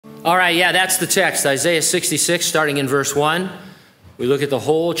All right, yeah, that's the text, Isaiah 66, starting in verse 1. We look at the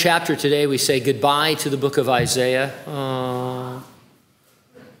whole chapter today. We say goodbye to the book of Isaiah.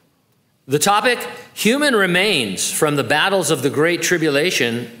 The topic, human remains from the battles of the Great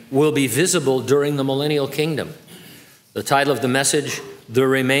Tribulation will be visible during the Millennial Kingdom. The title of the message, The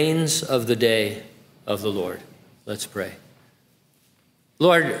Remains of the Day of the Lord. Let's pray.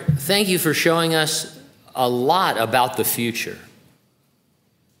 Lord, thank you for showing us a lot about the future.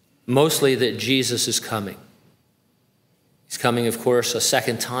 Mostly that Jesus is coming. He's coming, of course, a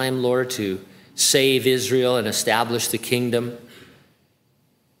second time, Lord, to save Israel and establish the kingdom.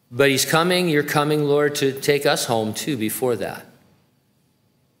 But he's coming, you're coming, Lord, to take us home too before that.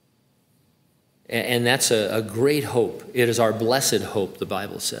 And that's a great hope. It is our blessed hope, the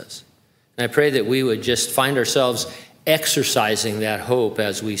Bible says. And I pray that we would just find ourselves exercising that hope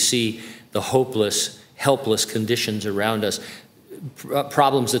as we see the hopeless, helpless conditions around us.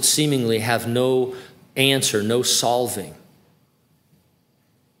 Problems that seemingly have no answer, no solving.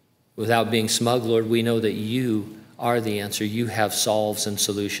 Without being smug, Lord, we know that you are the answer. You have solves and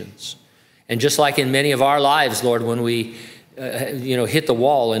solutions. And just like in many of our lives, Lord, when we hit the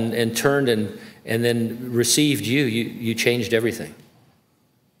wall and turned and then received you changed everything.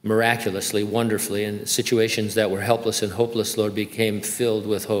 Miraculously, wonderfully, and situations that were helpless and hopeless, Lord, became filled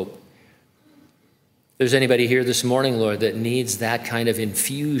with hope. If there's anybody here this morning, Lord, that needs that kind of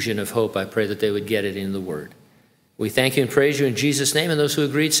infusion of hope, I pray that they would get it in the Word. We thank you and praise you in Jesus' name, and those who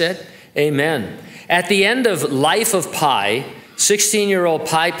agreed said, amen. At the end of Life of Pi, 16-year-old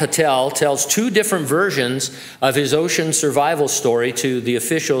Pi Patel tells two different versions of his ocean survival story to the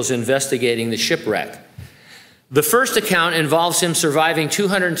officials investigating the shipwreck. The first account involves him surviving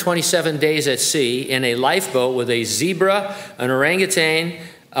 227 days at sea in a lifeboat with a zebra, an orangutan,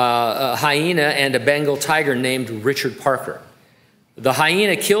 a hyena, and a Bengal tiger named Richard Parker. The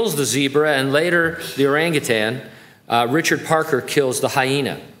hyena kills the zebra, and later the orangutan. Richard Parker kills the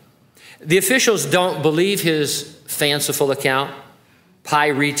hyena. The officials don't believe his fanciful account. Pi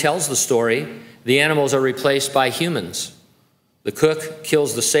retells the story. The animals are replaced by humans. The cook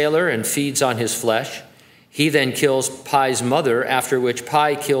kills the sailor and feeds on his flesh. He then kills Pi's mother, after which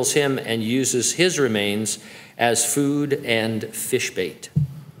Pi kills him and uses his remains as food and fish bait.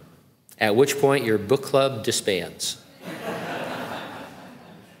 At which point your book club disbands.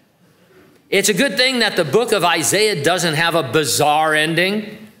 It's a good thing that the book of Isaiah doesn't have a bizarre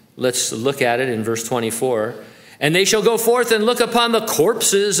ending. Let's look at it in verse 24. And they shall go forth and look upon the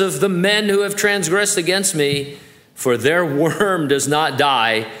corpses of the men who have transgressed against me, for their worm does not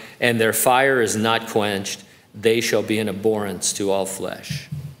die, and their fire is not quenched. They shall be an abhorrence to all flesh.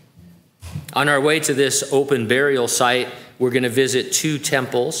 On our way to this open burial site, we're going to visit two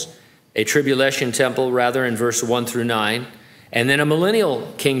temples, a tribulation temple, rather, in verse 1 through 9, and then a Millennial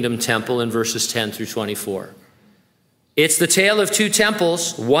Kingdom temple in verses 10 through 24. It's the tale of two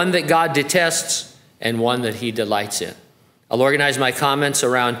temples, one that God detests and one that he delights in. I'll organize my comments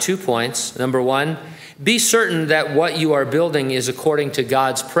around 2 points. Number one, be certain that what you are building is according to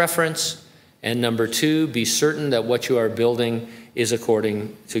God's preference. And number two, be certain that what you are building is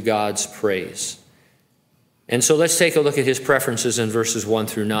according to God's praise. And so let's take a look at his preferences in verses 1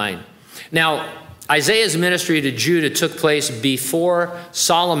 through 9. Now, Isaiah's ministry to Judah took place before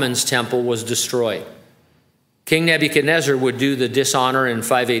Solomon's temple was destroyed. King Nebuchadnezzar would do the dishonor in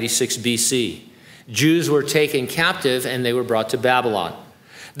 586 BC. Jews were taken captive and they were brought to Babylon.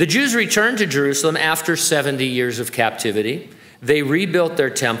 The Jews returned to Jerusalem after 70 years of captivity. They rebuilt their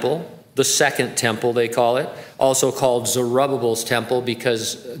temple, the second temple they call it, also called Zerubbabel's temple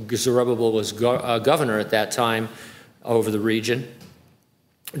because Zerubbabel was governor at that time over the region.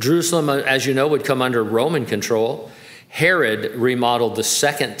 Jerusalem, as you know, would come under Roman control. Herod remodeled the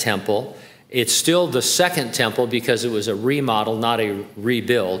second temple. It's still the second temple because it was a remodel, not a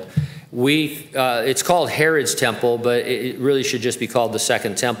rebuild. It's called Herod's temple, but it really should just be called the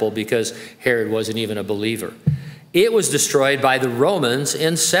second temple because Herod wasn't even a believer. It was destroyed by the Romans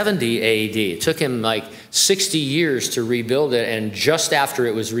in 70 AD. It took him like 60 years to rebuild it, and just after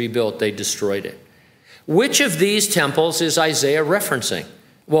it was rebuilt, they destroyed it. Which of these temples is Isaiah referencing?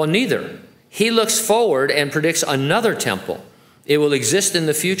 Well, neither. He looks forward and predicts another temple. It will exist in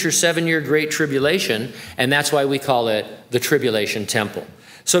the future 7-year Great Tribulation, and that's why we call it the Tribulation Temple.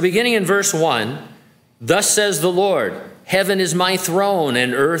 So beginning in verse 1, thus says the Lord, heaven is my throne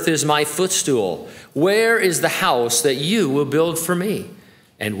and earth is my footstool. Where is the house that you will build for me?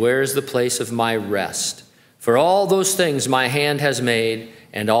 And where is the place of my rest? For all those things my hand has made,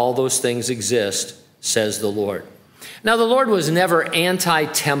 and all those things exist, says the Lord. Now, the Lord was never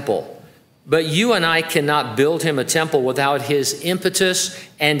anti-temple. But you and I cannot build him a temple without his impetus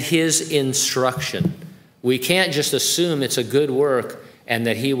and his instruction. We can't just assume it's a good work and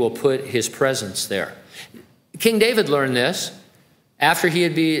that he will put his presence there. King David learned this. After he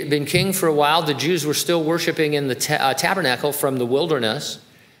had been king for a while, the Jews were still worshiping in the tabernacle from the wilderness,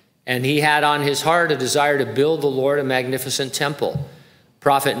 and he had on his heart a desire to build the Lord a magnificent temple.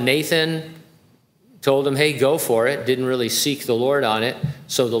 Prophet Nathan told him, hey, go for it. Didn't really seek the Lord on it,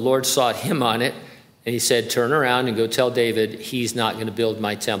 so the Lord sought him on it, and he said, turn around and go tell David he's not going to build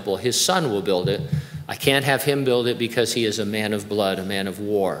my temple. His son will build it. I can't have him build it because he is a man of blood, a man of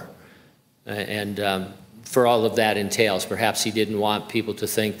war. And for all of that entails, perhaps he didn't want people to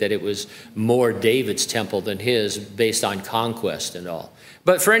think that it was more David's temple than his based on conquest and all.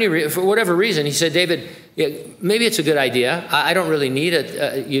 But for whatever reason, he said, David, maybe it's a good idea. I don't really need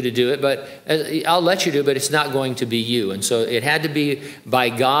you to do it, but I'll let you do it, but it's not going to be you. And so it had to be by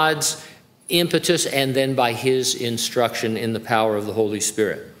God's impetus and then by his instruction in the power of the Holy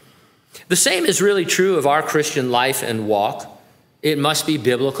Spirit. The same is really true of our Christian life and walk. It must be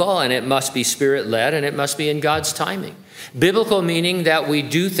biblical, and it must be Spirit-led, and it must be in God's timing. Biblical meaning that we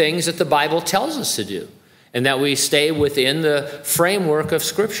do things that the Bible tells us to do, and that we stay within the framework of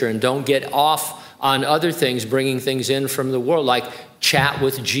Scripture and don't get off on other things, bringing things in from the world, like chat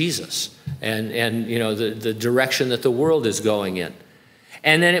with Jesus and you know, the direction that the world is going in.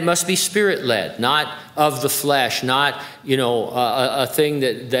 And then it must be Spirit-led, not of the flesh, not, you know, a thing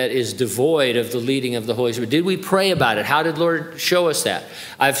that is devoid of the leading of the Holy Spirit. Did we pray about it? How did the Lord show us that?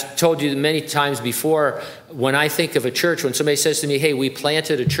 I've told you many times before, when I think of a church, when somebody says to me, hey, we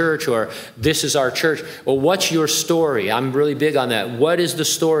planted a church, or this is our church, well, what's your story? I'm really big on that. What is the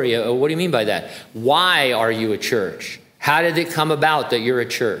story? What do you mean by that? Why are you a church? How did it come about that you're a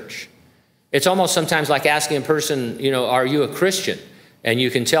church? It's almost sometimes like asking a person, you know, are you a Christian? And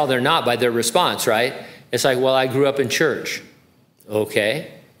you can tell they're not by their response, right? It's like, well, I grew up in church.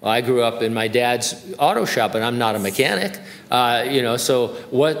 Okay. Well, I grew up in my dad's auto shop, and I'm not a mechanic. You know, so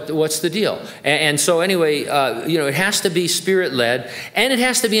what's the deal? And so anyway, you know, it has to be Spirit-led, and it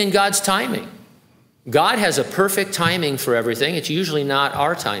has to be in God's timing. God has a perfect timing for everything. It's usually not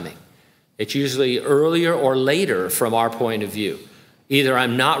our timing. It's usually earlier or later from our point of view. Either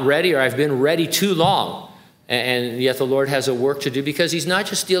I'm not ready, or I've been ready too long. And yet the Lord has a work to do, because he's not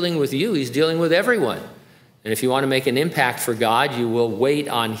just dealing with you, he's dealing with everyone. And if you want to make an impact for God, you will wait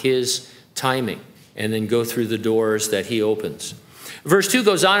on his timing and then go through the doors that he opens. Verse 2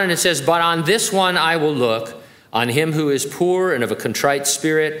 goes on and it says, but on this one I will look, on him who is poor and of a contrite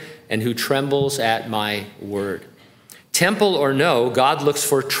spirit and who trembles at my word. Temple or no, God looks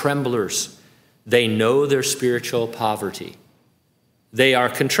for tremblers. They know their spiritual poverty. They are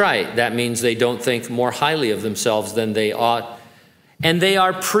contrite. That means they don't think more highly of themselves than they ought. And they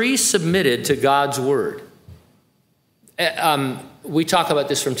are pre-submitted to God's word. We talk about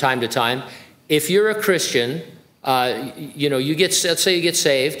this from time to time. If you're a Christian, you know, let's say you get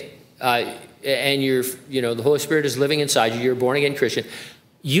saved, and the Holy Spirit is living inside you, you're a born-again Christian,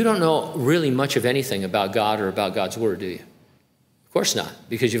 you don't know really much of anything about God or about God's word, do you? Of course not,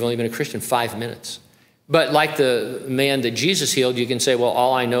 because you've only been a Christian 5 minutes. But like the man that Jesus healed, you can say, well,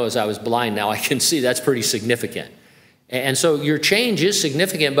 all I know is I was blind. Now I can see. That's pretty significant. And so your change is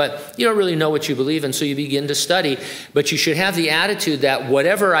significant, but you don't really know what you believe, and so you begin to study. But you should have the attitude that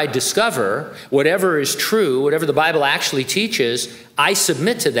whatever I discover, whatever is true, whatever the Bible actually teaches, I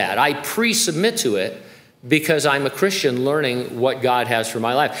submit to that. I pre-submit to it, because I'm a Christian learning what God has for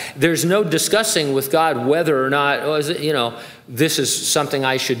my life. There's no discussing with God whether or not, this is something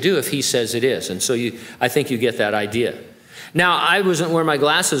I should do if he says it is. And so I think you get that idea. Now, I wasn't wearing my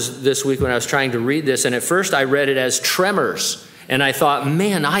glasses this week when I was trying to read this, and at first I read it as tremors. And I thought,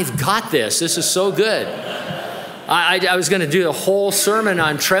 man, I've got this. This is so good. I was going to do a whole sermon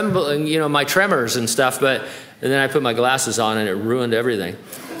on trembling, my tremors and stuff, and then I put my glasses on and it ruined everything.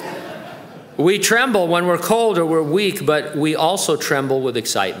 We tremble when we're cold or we're weak, but we also tremble with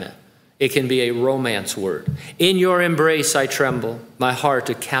excitement. It can be a romance word. In your embrace I tremble, my heart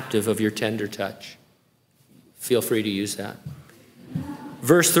a captive of your tender touch. Feel free to use that.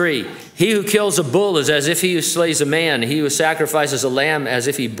 Verse 3, he who kills a bull is as if he who slays a man. He who sacrifices a lamb as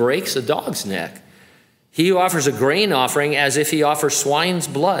if he breaks a dog's neck. He who offers a grain offering as if he offers swine's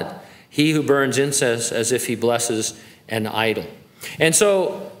blood. He who burns incense as if he blesses an idol. And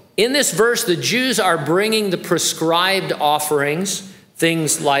so in this verse, the Jews are bringing the prescribed offerings,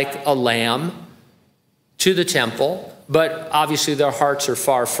 things like a lamb, to the temple, but obviously their hearts are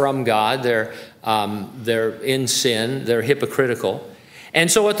far from God. They're in sin. They're hypocritical. And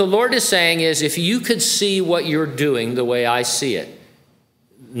so what the Lord is saying is, if you could see what you're doing the way I see it,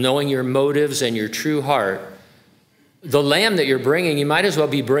 knowing your motives and your true heart, the lamb that you're bringing, you might as well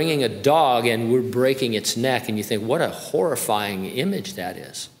be bringing a dog and we're breaking its neck. And you think, what a horrifying image that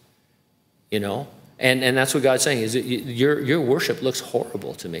is, And that's what God's saying, is your worship looks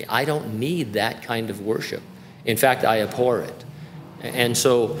horrible to me. I don't need that kind of worship. In fact, I abhor it. And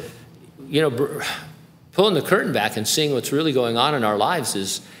so, pulling the curtain back and seeing what's really going on in our lives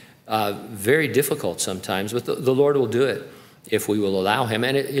is very difficult sometimes, but the Lord will do it if we will allow him,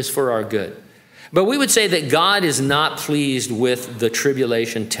 and it is for our good. But we would say that God is not pleased with the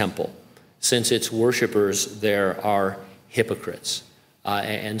tribulation temple, since its worshipers there are hypocrites.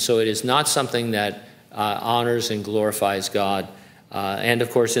 And so it is not something that honors and glorifies God. And of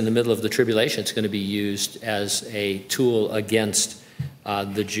course, in the middle of the tribulation, it's going to be used as a tool against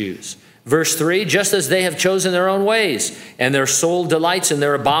the Jews. Verse 3, just as they have chosen their own ways, and their soul delights in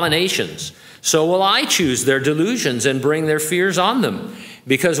their abominations, so will I choose their delusions and bring their fears on them.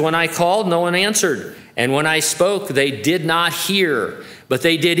 Because when I called, no one answered, and when I spoke, they did not hear. But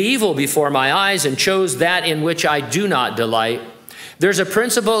they did evil before my eyes and chose that in which I do not delight. There's a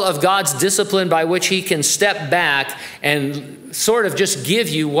principle of God's discipline by which he can step back and sort of just give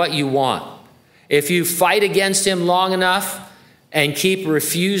you what you want. If you fight against him long enough and keep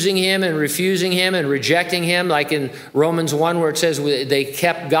refusing him and rejecting him, like in Romans 1 where it says they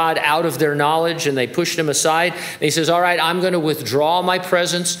kept God out of their knowledge and they pushed him aside. And he says, all right, I'm going to withdraw my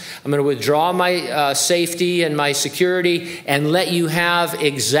presence. I'm going to withdraw my safety and my security and let you have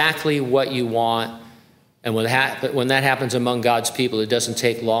exactly what you want. And when that happens among God's people, it doesn't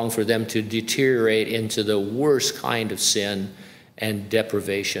take long for them to deteriorate into the worst kind of sin and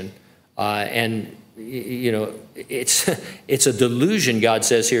deprivation. It's a delusion, God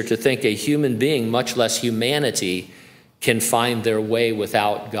says here, to think a human being, much less humanity, can find their way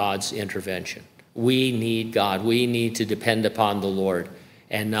without God's intervention. We need God. We need to depend upon the Lord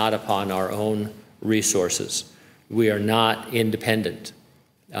and not upon our own resources. We are not independent.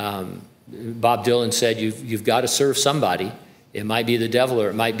 Bob Dylan said, you've got to serve somebody. It might be the devil or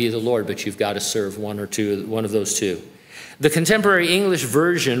it might be the Lord, but you've got to serve one of those two. The contemporary English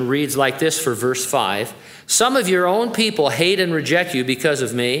version reads like this for verse 5. Some of your own people hate and reject you because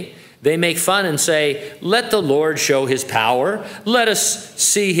of me. They make fun and say, let the Lord show his power. Let us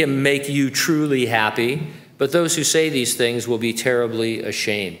see him make you truly happy. But those who say these things will be terribly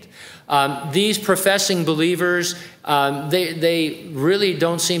ashamed. These professing believers, they really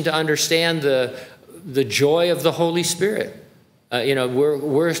don't seem to understand the joy of the Holy Spirit.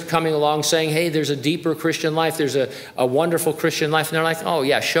 We're coming along saying, hey, there's a deeper Christian life. There's a wonderful Christian life. And they're like, oh,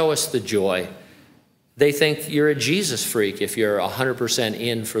 yeah, show us the joy. They think you're a Jesus freak if you're 100%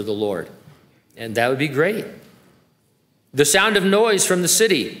 in for the Lord. And that would be great. The sound of noise from the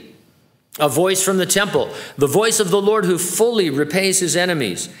city, a voice from the temple, the voice of the Lord who fully repays his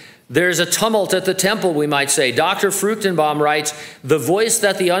enemies. There's a tumult at the temple, we might say. Dr. Fruchtenbaum writes, the voice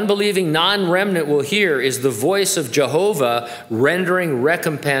that the unbelieving non-remnant will hear is the voice of Jehovah rendering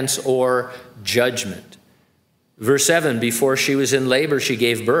recompense or judgment. Verse 7, before she was in labor, she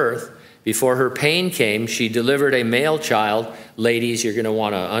gave birth. Before her pain came, she delivered a male child. Ladies, you're going to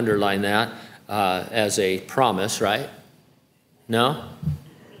want to underline that as a promise, right? No?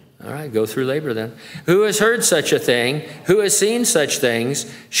 All right, go through labor then. Who has heard such a thing? Who has seen such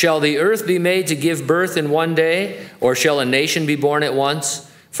things? Shall the earth be made to give birth in one day, or shall a nation be born at once?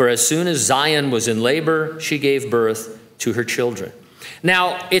 For as soon as Zion was in labor, she gave birth to her children.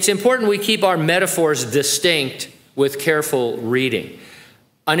 Now, it's important we keep our metaphors distinct with careful reading.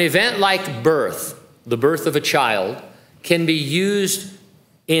 An event like birth, the birth of a child, can be used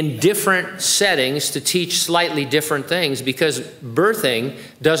in different settings to teach slightly different things, because birthing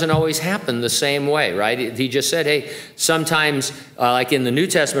doesn't always happen the same way, right? He just said, hey, sometimes, like in the New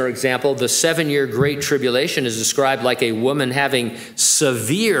Testament example, the 7-year Great Tribulation is described like a woman having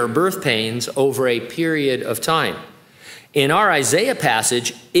severe birth pains over a period of time. In our Isaiah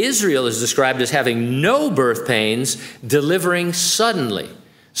passage, Israel is described as having no birth pains, delivering suddenly.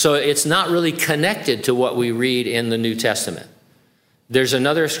 So it's not really connected to what we read in the New Testament. There's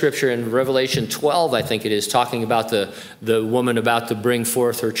another scripture in Revelation 12, I think it is, talking about the woman about to bring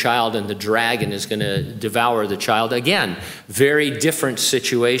forth her child, and the dragon is going to devour the child. Again, very different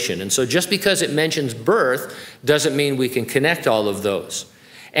situation. And so just because it mentions birth doesn't mean we can connect all of those.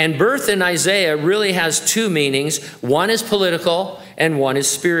 And birth in Isaiah really has two meanings. One is political and one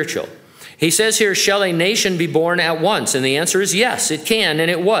is spiritual. He says here, shall a nation be born at once? And the answer is yes, it can, and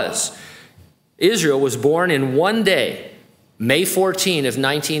it was. Israel was born in one day, May 14 of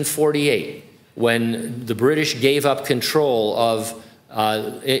 1948, when the British gave up control of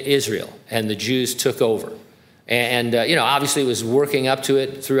Israel and the Jews took over. And obviously it was working up to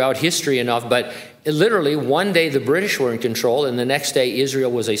it throughout history enough, but literally one day the British were in control, and the next day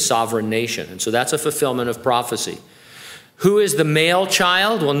Israel was a sovereign nation. And so that's a fulfillment of prophecy. Who is the male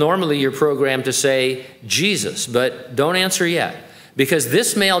child? Well, normally you're programmed to say Jesus, but don't answer yet, because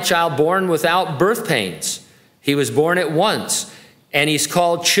this male child born without birth pains, he was born at once, and he's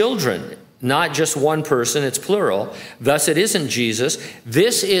called children. Not just one person, it's plural. Thus it isn't Jesus.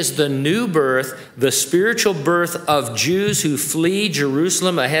 This is the new birth, the spiritual birth of Jews who flee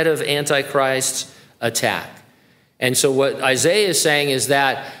Jerusalem ahead of Antichrist's attack. And so what Isaiah is saying is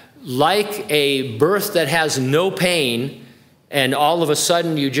that like a birth that has no pain, and all of a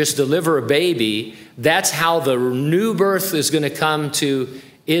sudden you just deliver a baby, that's how the new birth is going to come to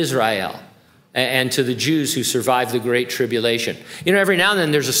Israel and to the Jews who survived the Great Tribulation. Every now and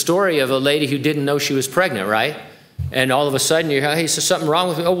then there's a story of a lady who didn't know she was pregnant, right? And all of a sudden you're, hey, is something wrong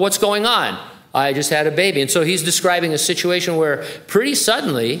with me? Oh, what's going on? I just had a baby. And so he's describing a situation where pretty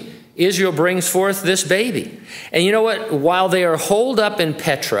suddenly Israel brings forth this baby. And you know what? While they are holed up in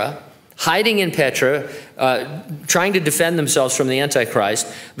Petra, hiding in Petra, trying to defend themselves from the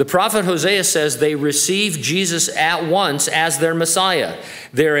Antichrist, the prophet Hosea says they receive Jesus at once as their Messiah.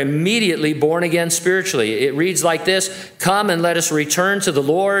 They're immediately born again spiritually. It reads like this: "Come and let us return to the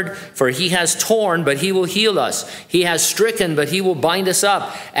Lord, for he has torn, but he will heal us. He has stricken, but he will bind us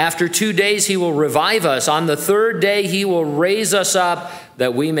up. After 2 days he will revive us. On the third day he will raise us up,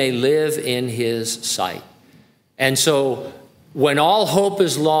 that we may live in his sight." And so when all hope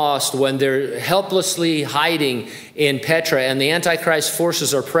is lost, when they're helplessly hiding in Petra and the Antichrist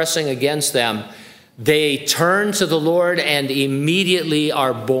forces are pressing against them, they turn to the Lord and immediately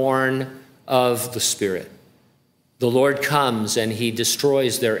are born of the Spirit. The Lord comes and he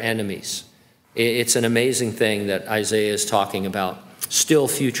destroys their enemies. It's an amazing thing that Isaiah is talking about. Still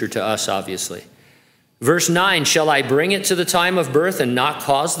future to us, obviously. Verse 9, "Shall I bring it to the time of birth and not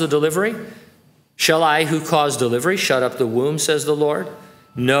cause the delivery? Shall I, who cause delivery, shut up the womb, says the Lord?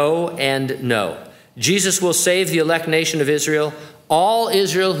 No and no. Jesus will save the elect nation of Israel. All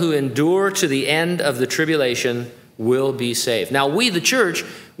Israel who endure to the end of the tribulation will be saved." Now we, the church,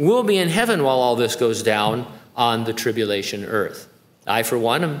 will be in heaven while all this goes down on the tribulation earth. I, for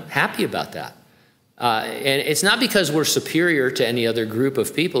one, am happy about that. And it's not because we're superior to any other group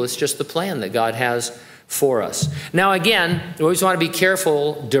of people. It's just the plan that God has for us. Now, again, we always want to be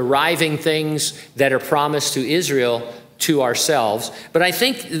careful deriving things that are promised to Israel to ourselves. But I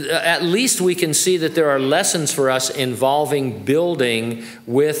think at least we can see that there are lessons for us involving building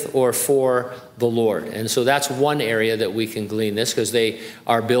with or for the Lord. And so that's one area that we can glean this, because they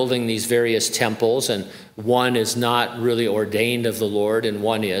are building these various temples, and one is not really ordained of the Lord and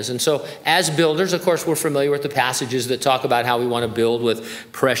one is. And so as builders, of course, we're familiar with the passages that talk about how we want to build with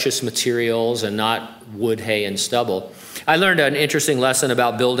precious materials and not wood, hay, and stubble. I learned an interesting lesson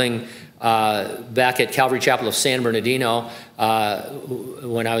about building back at Calvary Chapel of San Bernardino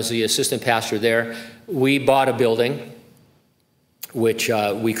when I was the assistant pastor there. We bought a building which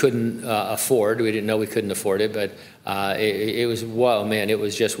we couldn't afford. We didn't know we couldn't afford it, but it was, whoa, man, it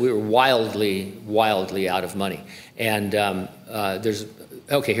was just, we were wildly out of money. And here's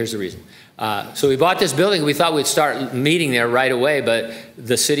the reason. So we bought this building. We thought we'd start meeting there right away, but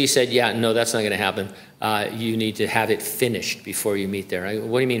the city said, yeah, no, that's not going to happen. You need to have it finished before you meet there.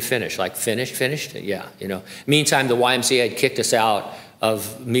 What do you mean finished? Like finished? Yeah, Meantime, the YMCA had kicked us out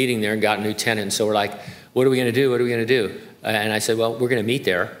of meeting there and got a new tenant. So we're like, what are we going to do? And I said, well, we're going to meet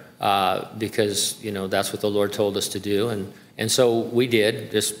there because, that's what the Lord told us to do. And so we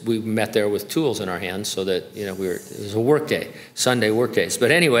did. We met there with tools in our hands so that, it was a work day, Sunday work days. But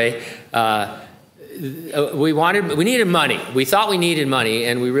anyway, we needed money. We thought we needed money,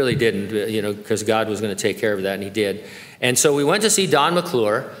 and we really didn't, because God was going to take care of that, and he did. And so we went to see Don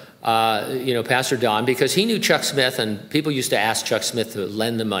McClure, Pastor Don, because he knew Chuck Smith, and people used to ask Chuck Smith to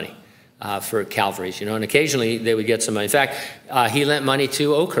lend the money for Calvary's, and occasionally they would get some money. In fact, he lent money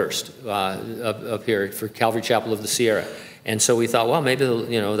to Oakhurst up here for Calvary Chapel of the Sierra. And so we thought, well, maybe,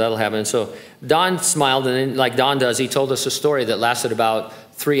 that'll happen. And so Don smiled, and then, like Don does, he told us a story that lasted about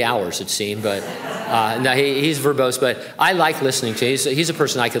 3 hours, it seemed. But now he's verbose, but I like listening to him. He's a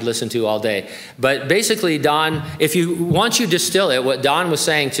person I could listen to all day. But basically, Don, once you distill it, what Don was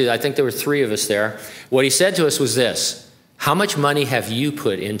saying to, I think there were 3 of us there, what he said to us was this: how much money have you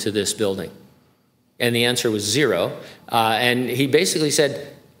put into this building? And the answer was 0. And he basically said,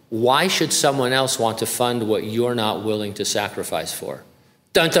 why should someone else want to fund what you're not willing to sacrifice for?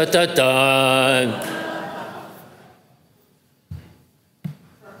 Dun, dun, dun, dun.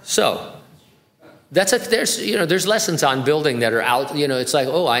 So there's lessons on building that are out. It's like,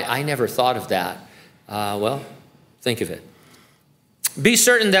 oh, I never thought of that. Well, Think of it. Be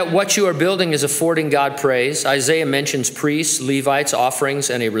certain that what you are building is affording God praise. Isaiah mentions priests, Levites, offerings,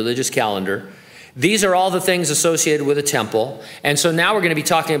 and a religious calendar. These are all the things associated with a temple. And so now we're going to be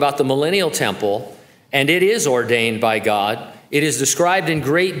talking about the millennial temple, and it is ordained by God. It is described in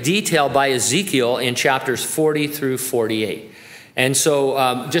great detail by Ezekiel in chapters 40 through 48. And so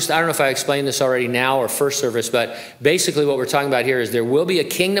I don't know if I explained this already now or first service, but basically what we're talking about here is there will be a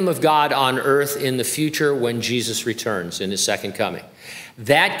kingdom of God on earth in the future when Jesus returns in his second coming.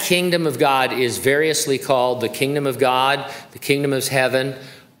 That kingdom of God is variously called the kingdom of God, the kingdom of heaven,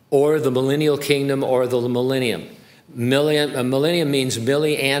 or the millennial kingdom, or the millennium. Millennium means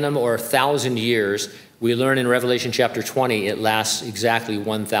millennium, or 1,000 years. We learn in Revelation chapter 20, it lasts exactly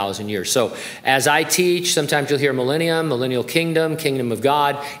 1,000 years. So as I teach, sometimes you'll hear millennium, millennial kingdom, kingdom of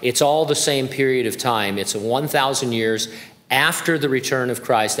God. It's all the same period of time. It's 1,000 years after the return of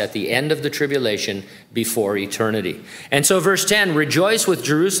Christ, at the end of the tribulation, before eternity. And so verse 10, rejoice with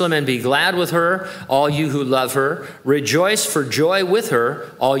Jerusalem and be glad with her, all you who love her. Rejoice for joy with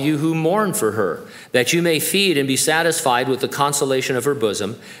her, all you who mourn for her, that you may feed and be satisfied with the consolation of her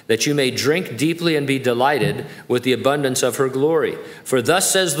bosom, that you may drink deeply and be delighted with the abundance of her glory. For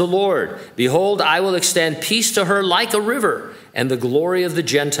thus says the Lord, behold, I will extend peace to her like a river, and the glory of the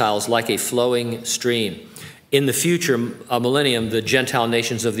Gentiles like a flowing stream. In the future, a millennium, the Gentile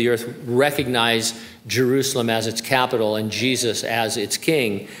nations of the earth recognize Jerusalem as its capital and Jesus as its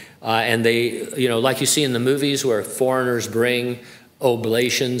king. And they, like you see in the movies where foreigners bring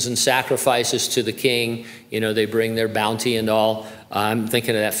oblations and sacrifices to the king, they bring their bounty and all. I'm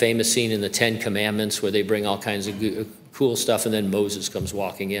thinking of that famous scene in the Ten Commandments where they bring all kinds of cool stuff, and then Moses comes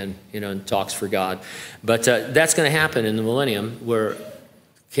walking in, and talks for God. But that's going to happen in the millennium, where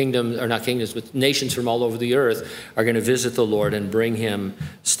nations from all over the earth are going to visit the Lord and bring him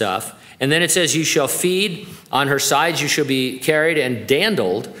stuff. And then it says, you shall feed on her sides, you shall be carried and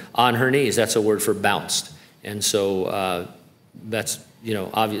dandled on her knees. That's a word for bounced. And so that's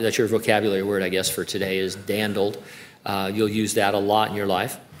your vocabulary word, I guess, for today is dandled. You'll use that a lot in your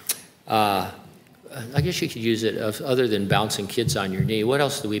life. I guess you could use it other than bouncing kids on your knee. What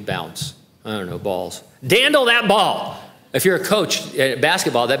else do we bounce? I don't know, balls. Dandle that ball. If you're a coach at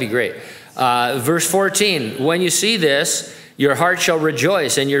basketball, that'd be great. Verse 14, when you see this, your heart shall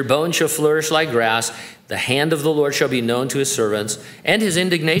rejoice and your bones shall flourish like grass. The hand of the Lord shall be known to his servants and his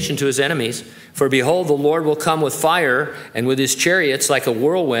indignation to his enemies. For behold, the Lord will come with fire and with his chariots like a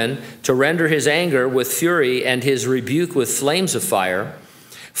whirlwind to render his anger with fury and his rebuke with flames of fire.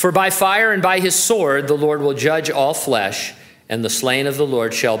 For by fire and by his sword the Lord will judge all flesh, and the slain of the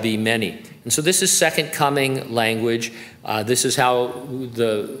Lord shall be many. And so this is second coming language. This is how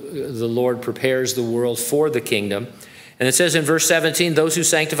the Lord prepares the world for the kingdom. And it says in verse 17, those who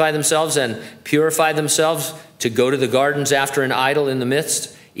sanctify themselves and purify themselves to go to the gardens after an idol in the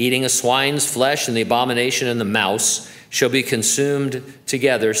midst, eating a swine's flesh and the abomination and the mouse, shall be consumed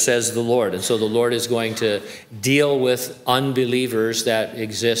together, says the Lord. And so the Lord is going to deal with unbelievers that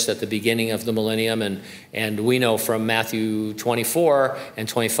exist at the beginning of the millennium. And we know from Matthew 24 and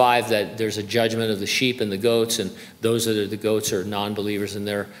 25 that there's a judgment of the sheep and the goats, and those that are the goats are non-believers, and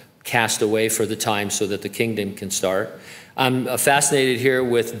they're cast away for the time so that the kingdom can start. I'm fascinated here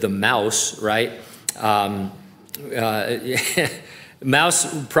with the mouse, right?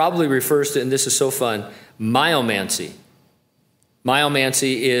 Mouse probably refers to, and this is so fun, myomancy.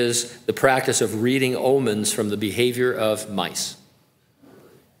 Myomancy is the practice of reading omens from the behavior of mice.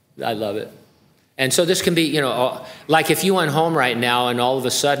 I love it. And so this can be, like if you went home right now and all of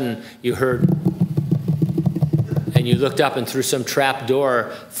a sudden you heard, and you looked up and through some trap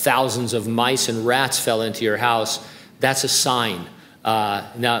door, thousands of mice and rats fell into your house, that's a sign.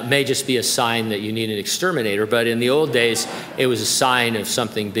 Now, it may just be a sign that you need an exterminator, but in the old days, it was a sign of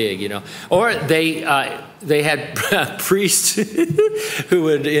something big, Or they had priests who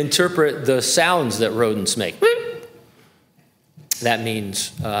would interpret the sounds that rodents make. That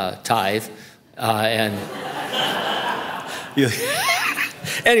means tithe.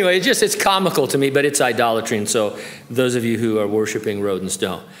 Anyway, it's comical to me, but it's idolatry. And so those of you who are worshiping rodents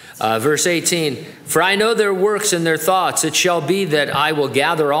don't. Verse 18, for I know their works and their thoughts. It shall be that I will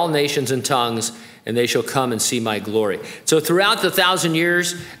gather all nations and tongues, and they shall come and see my glory. So throughout the 1,000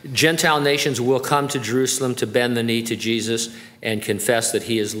 years, Gentile nations will come to Jerusalem to bend the knee to Jesus and confess that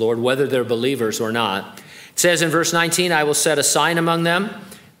he is Lord, whether they're believers or not. It says in verse 19, I will set a sign among them.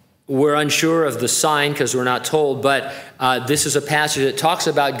 We're unsure of the sign because we're not told, but this is a passage that talks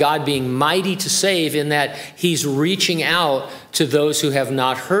about God being mighty to save, in that he's reaching out to those who have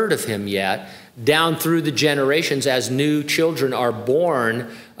not heard of him yet. down through the generations as new children are born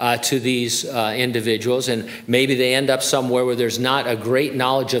to these individuals, and maybe they end up somewhere where there's not a great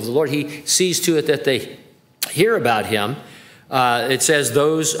knowledge of the Lord. He sees to it that they hear about him. It says,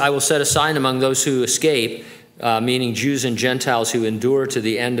 those I will set a sign among those who escape, meaning Jews and Gentiles who endure to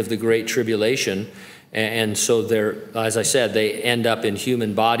the end of the Great Tribulation. And so they're, as I said, they end up in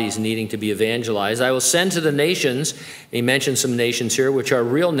human bodies needing to be evangelized. I will send to the nations, he mentions some nations here, which are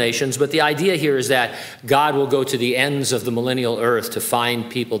real nations, but the idea here is that God will go to the ends of the millennial earth to find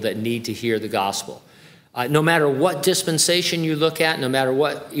people that need to hear the gospel. No matter what dispensation you look at, no matter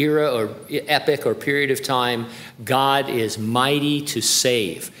what era or epoch or period of time, God is mighty to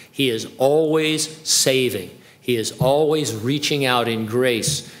save. He is always saving. He is always reaching out in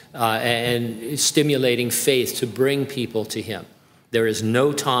grace and stimulating faith to bring people to him. There is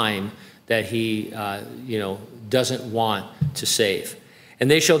no time that he doesn't want to save.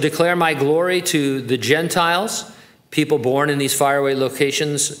 And they shall declare my glory to the Gentiles. People born in these faraway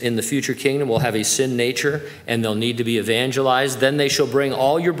locations in the future kingdom will have a sin nature, and they'll need to be evangelized. Then they shall bring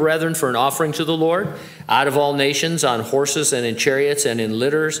all your brethren for an offering to the Lord out of all nations, on horses and in chariots and in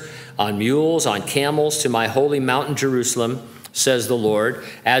litters, on mules, on camels, to my holy mountain Jerusalem, says the Lord,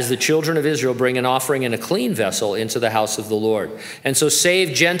 as the children of Israel bring an offering in a clean vessel into the house of the Lord. And so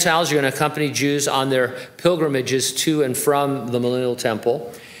saved Gentiles are going to accompany Jews on their pilgrimages to and from the millennial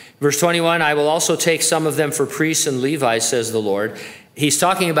temple. Verse 21, I will also take some of them for priests and Levites, says the Lord. He's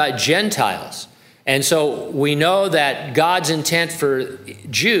talking about Gentiles. And so we know that God's intent for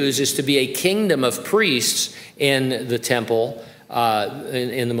Jews is to be a kingdom of priests in the temple,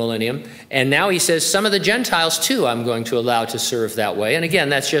 in the millennium. And now he says some of the Gentiles too I'm going to allow to serve that way. And again,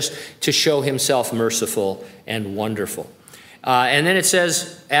 that's just to show himself merciful and wonderful. And then it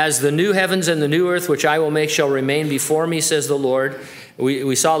says, as the new heavens and the new earth, which I will make, shall remain before me, says the Lord.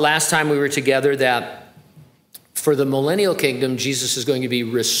 We saw last time we were together that for the millennial kingdom, Jesus is going to be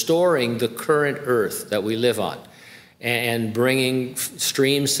restoring the current earth that we live on and bringing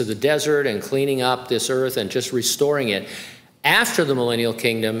streams to the desert and cleaning up this earth and just restoring it. After the millennial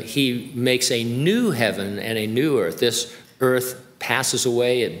kingdom, he makes a new heaven and a new earth. This earth passes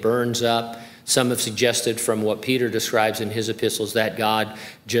away, it burns up. Some have suggested from what Peter describes in his epistles that God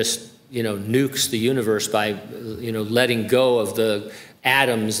just, nukes the universe by, letting go of the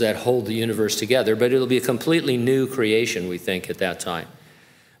atoms that hold the universe together. But it'll be a completely new creation, we think, at that time.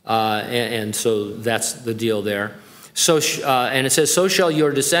 And so that's the deal there. And it says, so shall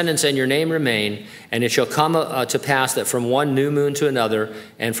your descendants and your name remain, and it shall come to pass that from one new moon to another,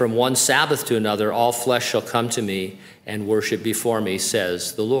 and from one Sabbath to another, all flesh shall come to me and worship before me,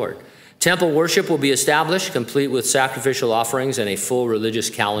 says the Lord. Temple worship will be established, complete with sacrificial offerings and a full religious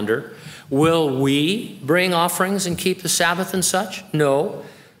calendar. Will we bring offerings and keep the Sabbath and such? No.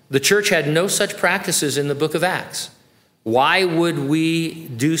 The church had no such practices in the book of Acts. Why would we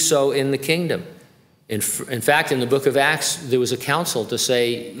do so in the kingdom? In fact, in the book of Acts, there was a council to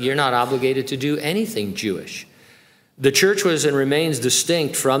say, you're not obligated to do anything Jewish. The church was and remains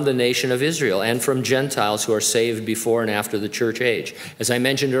distinct from the nation of Israel and from Gentiles who are saved before and after the church age. As I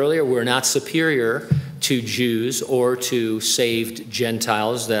mentioned earlier, we're not superior to Jews or to saved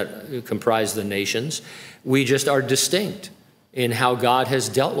Gentiles that comprise the nations. We just are distinct in how God has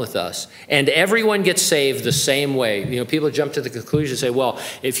dealt with us. And everyone gets saved the same way. People jump to the conclusion and say, well,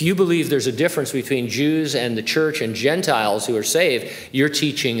 if you believe there's a difference between Jews and the church and Gentiles who are saved, you're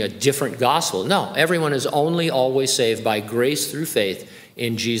teaching a different gospel. No, everyone is only always saved by grace through faith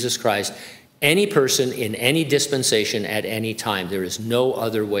in Jesus Christ. Any person in any dispensation at any time. There is no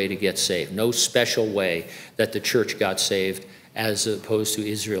other way to get saved. No special way that the church got saved as opposed to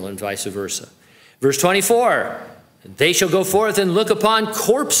Israel and vice versa. Verse 24, they shall go forth and look upon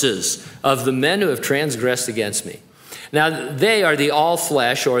corpses of the men who have transgressed against me. Now, they are the all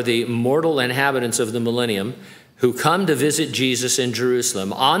flesh or the mortal inhabitants of the millennium who come to visit Jesus in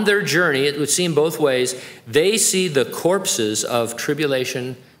Jerusalem. On their journey, it would seem both ways, they see the corpses of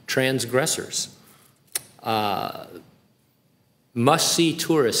tribulation transgressors. Must-see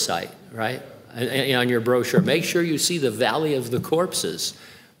tourist site, right? On your brochure. Make sure you see the Valley of the Corpses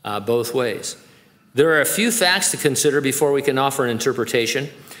both ways. There are a few facts to consider before we can offer an interpretation.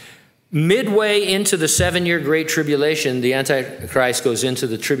 Midway into the 7-year Great Tribulation, the Antichrist goes into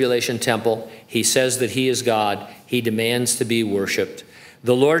the tribulation temple. He says that he is God. He demands to be worshiped.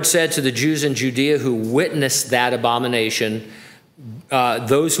 The Lord said to the Jews in Judea who witnessed that abomination,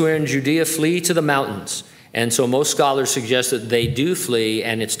 those who are in Judea flee to the mountains. And so most scholars suggest that they do flee,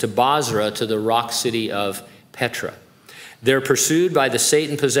 and it's to Basra, to the rock city of Petra. They're pursued by the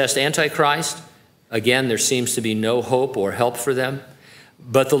Satan-possessed Antichrist. Again, there seems to be no hope or help for them.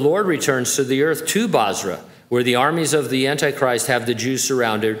 But the Lord returns to the earth, to Bozrah, where the armies of the Antichrist have the Jews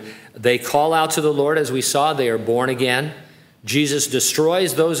surrounded. They call out to the Lord, as we saw. They are born again. Jesus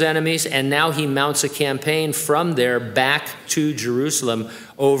destroys those enemies, and now he mounts a campaign from there back to Jerusalem,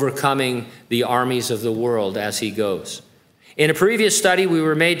 overcoming the armies of the world as he goes. In a previous study, we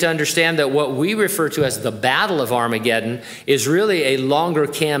were made to understand that what we refer to as the Battle of Armageddon is really a longer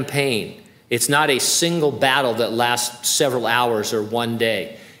campaign. It's not a single battle that lasts several hours or one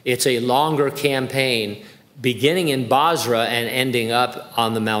day. It's a longer campaign beginning in Bozrah and ending up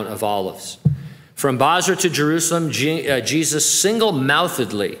on the Mount of Olives. From Bozrah to Jerusalem, Jesus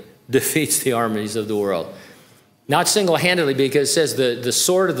single-mouthedly defeats the armies of the world. Not single-handedly, because it says the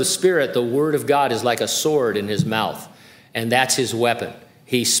sword of the Spirit, the word of God, is like a sword in his mouth. And that's his weapon.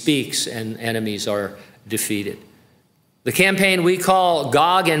 He speaks and enemies are defeated. The campaign we call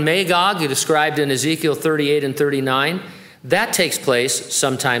Gog and Magog, described in Ezekiel 38 and 39, that takes place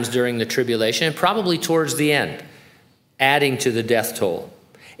sometimes during the tribulation and probably towards the end, adding to the death toll.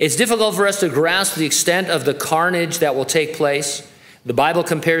 It's difficult for us to grasp the extent of the carnage that will take place. The Bible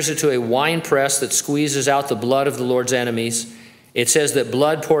compares it to a wine press that squeezes out the blood of the Lord's enemies. It says that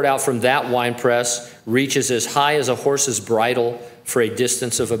blood poured out from that wine press reaches as high as a horse's bridle for a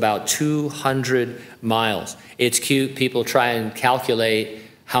distance of about 200 miles. It's cute. People try and calculate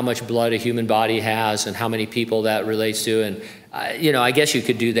how much blood a human body has and how many people that relates to. And, I guess you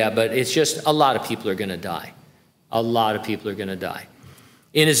could do that, but it's just a lot of people are going to die. A lot of people are going to die.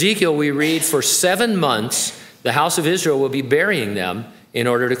 In Ezekiel, we read, for 7 months, the house of Israel will be burying them in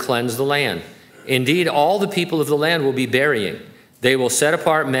order to cleanse the land. Indeed, all the people of the land will be burying. They will set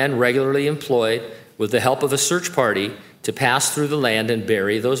apart men regularly employed with the help of a search party to pass through the land and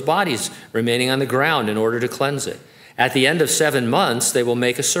bury those bodies remaining on the ground in order to cleanse it. At the end of 7 months, they will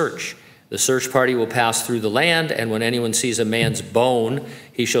make a search. The search party will pass through the land, and when anyone sees a man's bone,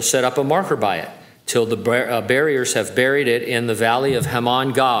 he shall set up a marker by it, till the buriers have buried it in the valley of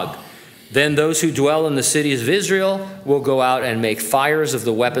Hamon Gog. Then those who dwell in the cities of Israel will go out and make fires of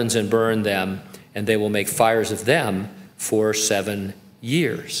the weapons and burn them, and they will make fires of them for 7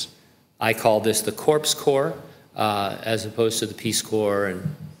 years. I call this the Corpse Corps, as opposed to the Peace Corps.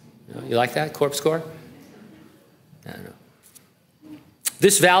 And you like that, Corpse Corps? I don't know.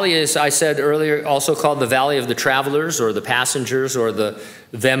 This valley is, I said earlier, also called the Valley of the Travelers, or the Passengers, or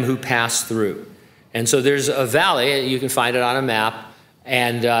them who pass through. And so there's a valley, you can find it on a map,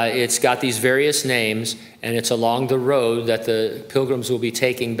 and it's got these various names, and it's along the road that the pilgrims will be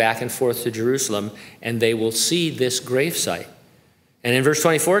taking back and forth to Jerusalem, and they will see this gravesite. And in verse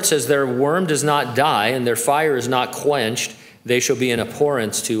 24 it says, their worm does not die, and their fire is not quenched. They shall be an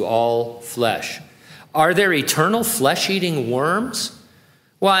abhorrence to all flesh. Are there eternal flesh-eating worms?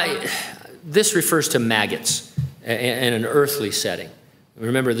 Why, this refers to maggots in an earthly setting.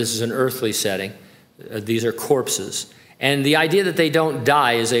 Remember, this is an earthly setting. These are corpses. And the idea that they don't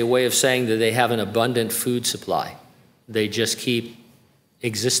die is a way of saying that they have an abundant food supply. They just keep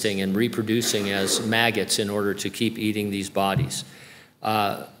existing and reproducing as maggots in order to keep eating these bodies.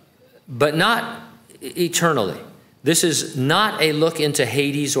 But not eternally. This is not a look into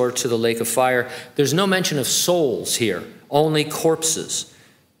Hades or to the lake of fire. There's no mention of souls here, only corpses,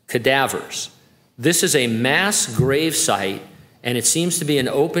 cadavers. This is a mass grave site, and it seems to be an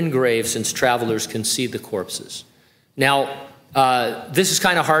open grave since travelers can see the corpses. Now, this is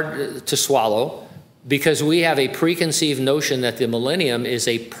kind of hard to swallow because we have a preconceived notion that the millennium is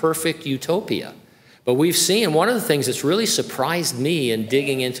a perfect utopia. But we've seen, one of the things that's really surprised me in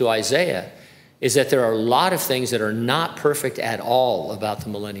digging into Isaiah is that there are a lot of things that are not perfect at all about the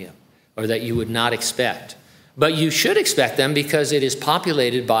millennium, or that you would not expect. But you should expect them because it is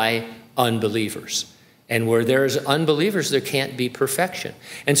populated by unbelievers. And where there's unbelievers, there can't be perfection.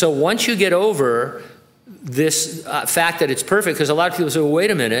 And so once you get over this fact that it's perfect, because a lot of people say, well, wait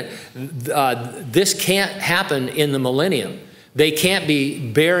a minute, this can't happen in the millennium. They can't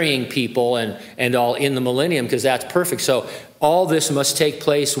be burying people and all in the millennium because that's perfect. So all this must take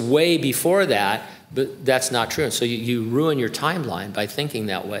place way before that, but that's not true. And so you ruin your timeline by thinking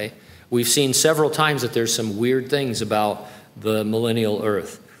that way. We've seen several times that there's some weird things about the millennial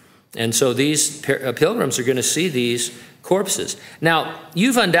earth. And so these pilgrims are going to see these corpses. Now,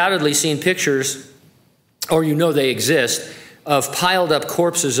 you've undoubtedly seen pictures, or you know they exist, of piled up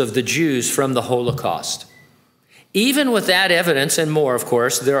corpses of the Jews from the Holocaust. Even with that evidence and more, of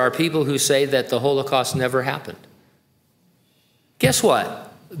course, there are people who say that the Holocaust never happened. Guess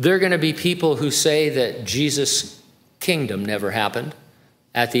what? There are going to be people who say that Jesus' kingdom never happened.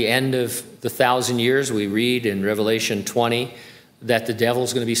 At the end of the 1,000 years, we read in Revelation 20 that the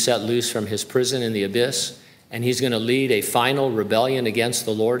devil's going to be set loose from his prison in the abyss, and he's going to lead a final rebellion against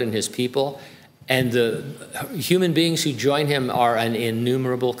the Lord and his people. And the human beings who join him are an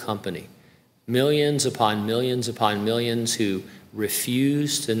innumerable company. Millions upon millions upon millions who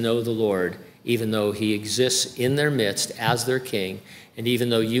refuse to know the Lord, even though he exists in their midst as their king, and even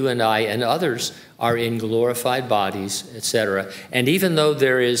though you and I and others are in glorified bodies, etc. And even though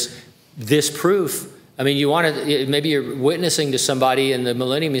there is this proof, I mean, you want to, maybe you're witnessing to somebody in the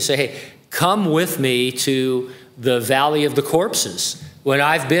millennium, you say, hey, come with me to the Valley of the Corpses when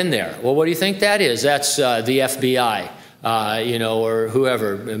I've been there. Well, what do you think that is? That's the FBI, or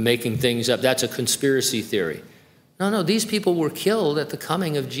whoever making things up. That's a conspiracy theory. No, these people were killed at the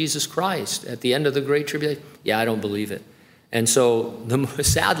coming of Jesus Christ at the end of the Great Tribulation. Yeah, I don't believe it. And so,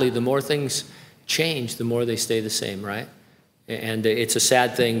 sadly, the more things change, the more they stay the same, right? And it's a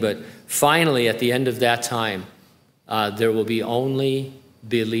sad thing, but finally, at the end of that time, there will be only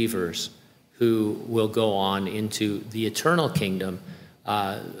believers who will go on into the eternal kingdom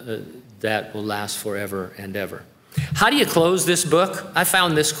that will last forever and ever. How do you close this book? I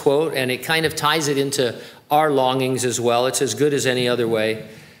found this quote, and it kind of ties it into our longings as well. It's as good as any other way.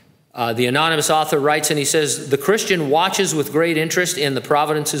 The anonymous author writes, and he says, the Christian watches with great interest in the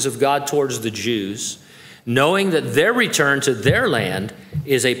providences of God towards the Jews, knowing that their return to their land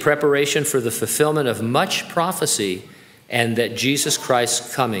is a preparation for the fulfillment of much prophecy, and that Jesus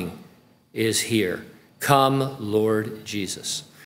Christ's coming is here. Come, Lord Jesus.